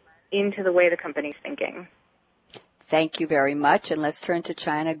lens into the way the company's thinking. Thank you very much. And let's turn to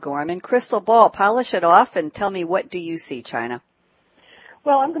China Gorman. Crystal ball, polish it off and tell me, what do you see, China?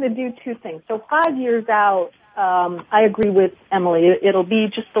 Well, I'm going to do two things. So 5 years out, I agree with Emily. It'll be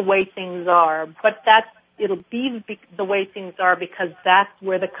just the way things are, but it'll be the way things are because that's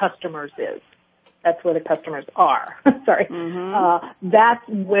where the customers is. That's where the customers are. Sorry. That's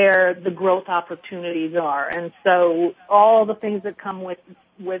where the growth opportunities are. And so all the things that come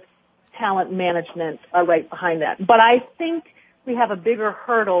with talent management are right behind that. But I think we have a bigger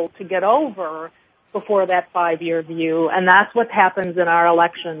hurdle to get over before that 5-year view, and that's what happens in our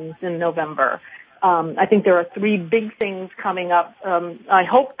elections in November. I think there are three big things coming up, I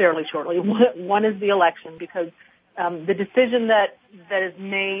hope fairly shortly. One is the election, because the decision that is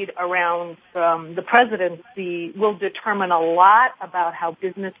made around the presidency will determine a lot about how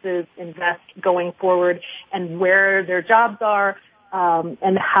businesses invest going forward and where their jobs are,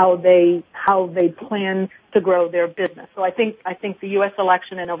 and how they plan to grow their business. So I think the U.S.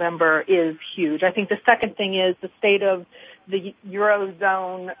 election in November is huge. I think the second thing is the state of the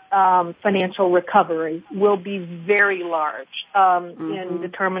Eurozone financial recovery will be very large in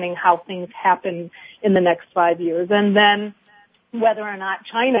determining how things happen in the next 5 years. And then whether or not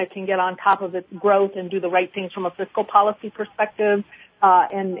China can get on top of its growth and do the right things from a fiscal policy perspective,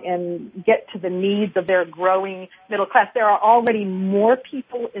 and get to the needs of their growing middle class. There are already more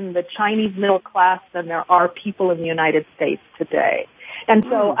people in the Chinese middle class than there are people in the United States today. And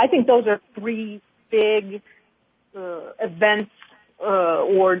so I think those are three big events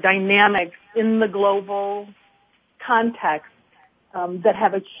or dynamics in the global context that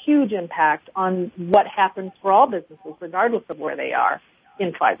have a huge impact on what happens for all businesses, regardless of where they are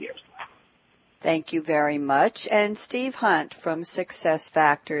in 5 years. Thank you very much. And Steve Hunt from Success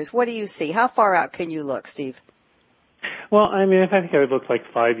Factors, what do you see? How far out can you look, Steve? Well, I mean, I think I would look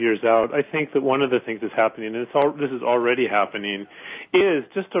like 5 years out. I think that one of the things that's happening, and this is already happening, is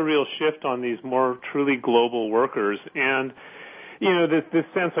just a real shift on these more truly global workers. And, you know, this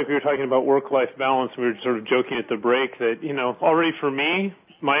sense, like we were talking about work-life balance, we were sort of joking at the break that, you know, already for me,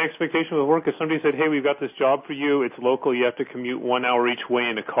 my expectation with work, if somebody said, hey, we've got this job for you, it's local, you have to commute 1 hour each way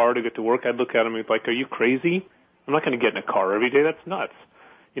in a car to get to work, I'd look at them and be like, are you crazy? I'm not going to get in a car every day. That's nuts.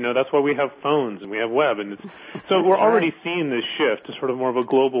 You know, that's why we have phones and we have web. And so we're already seeing this shift to sort of more of a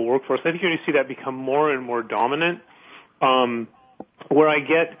global workforce. I think you're going to see that become more and more dominant. Where I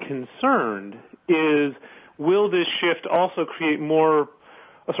get concerned is, will this shift also create more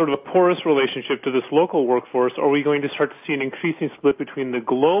a sort of a porous relationship to this local workforce, or are we going to start to see an increasing split between the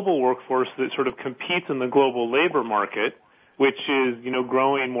global workforce that sort of competes in the global labor market, which is, you know,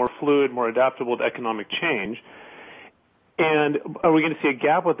 growing more fluid, more adaptable to economic change, and are we going to see a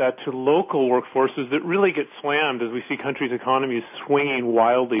gap with that to local workforces that really get slammed as we see countries' economies swinging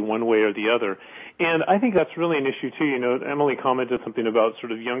wildly one way or the other? And I think that's really an issue, too. You know, Emily commented something about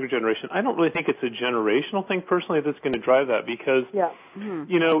sort of younger generation. I don't really think it's a generational thing, personally, that's going to drive that because,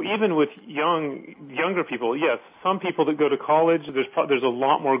 you know, even with younger people, yes, some people that go to college, there's a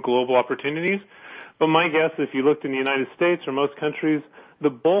lot more global opportunities. But my guess, if you looked in the United States or most countries, the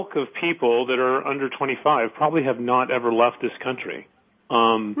bulk of people that are under 25 probably have not ever left this country.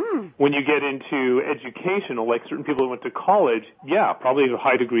 When you get into educational, like certain people who went to college, yeah, probably to a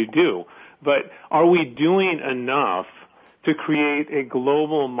high degree do. But are we doing enough to create a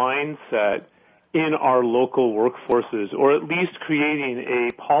global mindset in our local workforces, or at least creating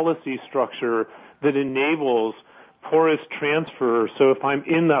a policy structure that enables porous transfer? So if I'm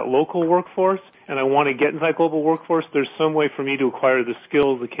in that local workforce and I want to get into that global workforce, there's some way for me to acquire the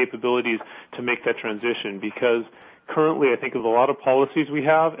skills, the capabilities to make that transition. Because currently I think of a lot of policies we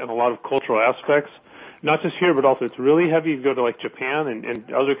have and a lot of cultural aspects, not just here, but also it's really heavy. You go to like Japan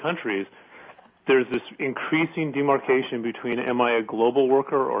and other countries, there's this increasing demarcation between am I a global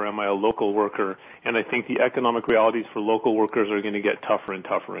worker or am I a local worker? And I think the economic realities for local workers are going to get tougher and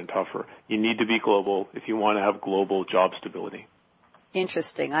tougher and tougher. You need to be global if you want to have global job stability.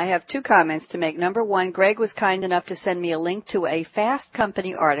 Interesting. I have 2 comments to make. Number 1, Greg was kind enough to send me a link to a Fast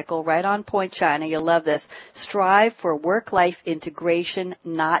Company article right on point, China. You'll love this. Strive for work-life integration,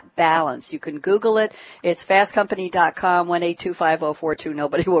 not balance. You can Google it. It's fastcompany.com, 1825042.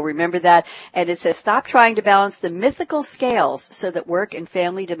 Nobody will remember that. And it says, stop trying to balance the mythical scales so that work and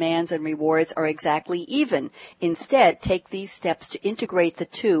family demands and rewards are exactly even. Instead, take these steps to integrate the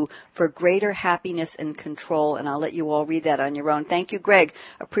two for greater happiness and control. And I'll let you all read that on your own. Thank you, Greg.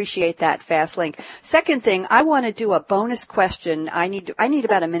 Appreciate that fast link. Second thing, I want to do a bonus question. I need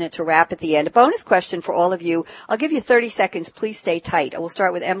about a minute to wrap at the end. A bonus question for all of you. I'll give you 30 seconds. Please stay tight. We'll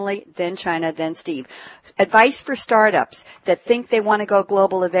start with Emily, then China, then Steve. Advice for startups that think they want to go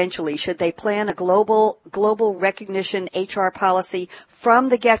global eventually. Should they plan a global recognition HR policy from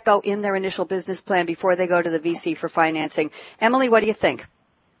the get-go in their initial business plan before they go to the VC for financing? Emily, what do you think?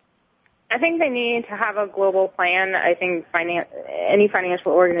 I think they need to have a global plan. I think any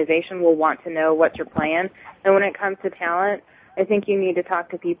financial organization will want to know what's your plan. And when it comes to talent, I think you need to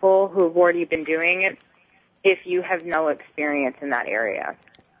talk to people who have already been doing it if you have no experience in that area.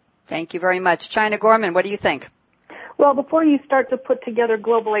 Thank you very much. China Gorman, what do you think? Well, before you start to put together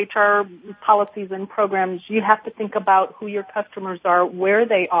global HR policies and programs, you have to think about who your customers are, where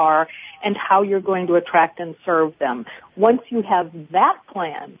they are, and how you're going to attract and serve them. Once you have that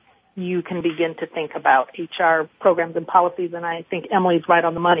plan, you can begin to think about HR programs and policies, and I think Emily's right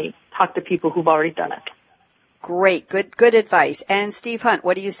on the money. Talk to people who've already done it. Great. Good advice. And Steve Hunt,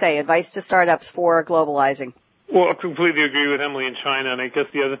 what do you say? Advice to startups for globalizing. Well, I completely agree with Emily in China, and I guess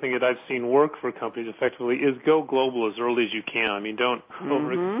the other thing that I've seen work for companies effectively is go global as early as you can. I mean, don't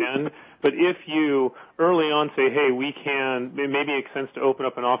overextend, but if you early on say, hey, it may make sense to open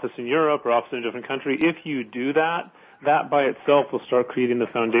up an office in Europe or office in a different country, if you do that by itself will start creating the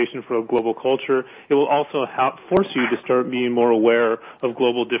foundation for a global culture. It will also force you to start being more aware of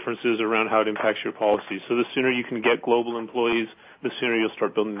global differences around how it impacts your policies. So the sooner you can get global employees, the sooner you'll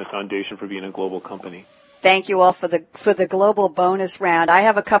start building the foundation for being a global company. Thank you all for the global bonus round. I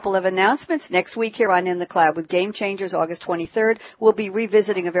have a couple of announcements. Next week here on In the Cloud with Game Changers, August 23rd, we'll be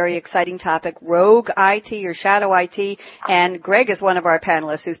revisiting a very exciting topic, rogue IT or shadow IT. And Greg is one of our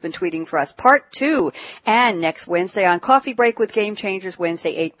panelists who's been tweeting for us. Part 2. And next Wednesday on Coffee Break with Game Changers,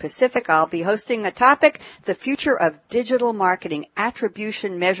 Wednesday 8 Pacific, I'll be hosting a topic, the future of digital marketing,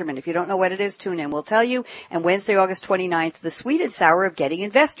 attribution measurement. If you don't know what it is, tune in. We'll tell you. And Wednesday, August 29th, the sweet and sour of getting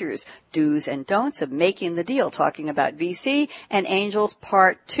investors, do's and don'ts of making the deal, talking about VC and angels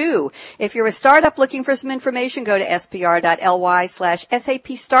part 2. If you're a startup looking for some information, go to spr.ly/SAP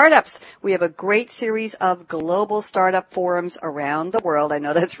startups. We have a great series of global startup forums around the world. I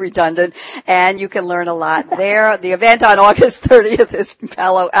know that's redundant, and you can learn a lot there. The event on August 30th is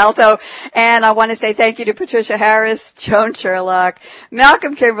Palo Alto, and I want to say thank you to Patricia Harris, Joan Sherlock,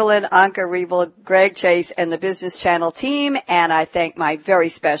 Malcolm Kimberlin, Anka Riebel, Greg Chase, and the Business Channel team, and I thank my very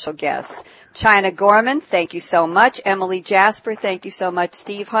special guests. China Gorman, thank you so much. Emily Jasper, thank you so much.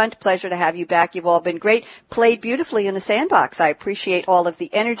 Steve Hunt, pleasure to have you back. You've all been great. Played beautifully in the sandbox. I appreciate all of the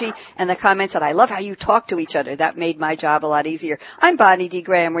energy and the comments, and I love how you talk to each other. That made my job a lot easier. I'm Bonnie D.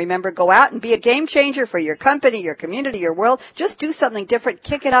 Graham. Remember, go out and be a game changer for your company, your community, your world. Just do something different,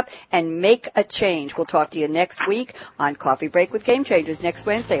 kick it up, and make a change. We'll talk to you next week on Coffee Break with Game Changers next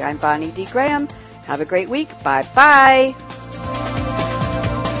Wednesday. I'm Bonnie D. Graham. Have a great week. Bye-bye.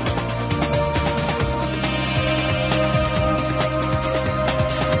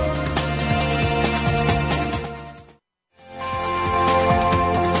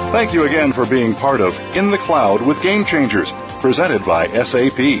 Thank you again for being part of In the Cloud with Game Changers, presented by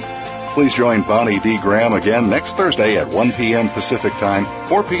SAP. Please join Bonnie D. Graham again next Thursday at 1 p.m. Pacific Time,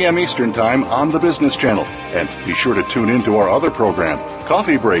 4 p.m. Eastern Time on the Business Channel. And be sure to tune in to our other program,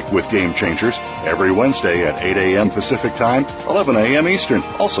 Coffee Break with Game Changers, every Wednesday at 8 a.m. Pacific Time, 11 a.m. Eastern,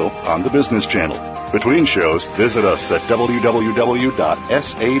 also on the Business Channel. Between shows, visit us at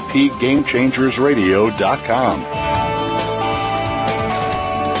www.sapgamechangersradio.com.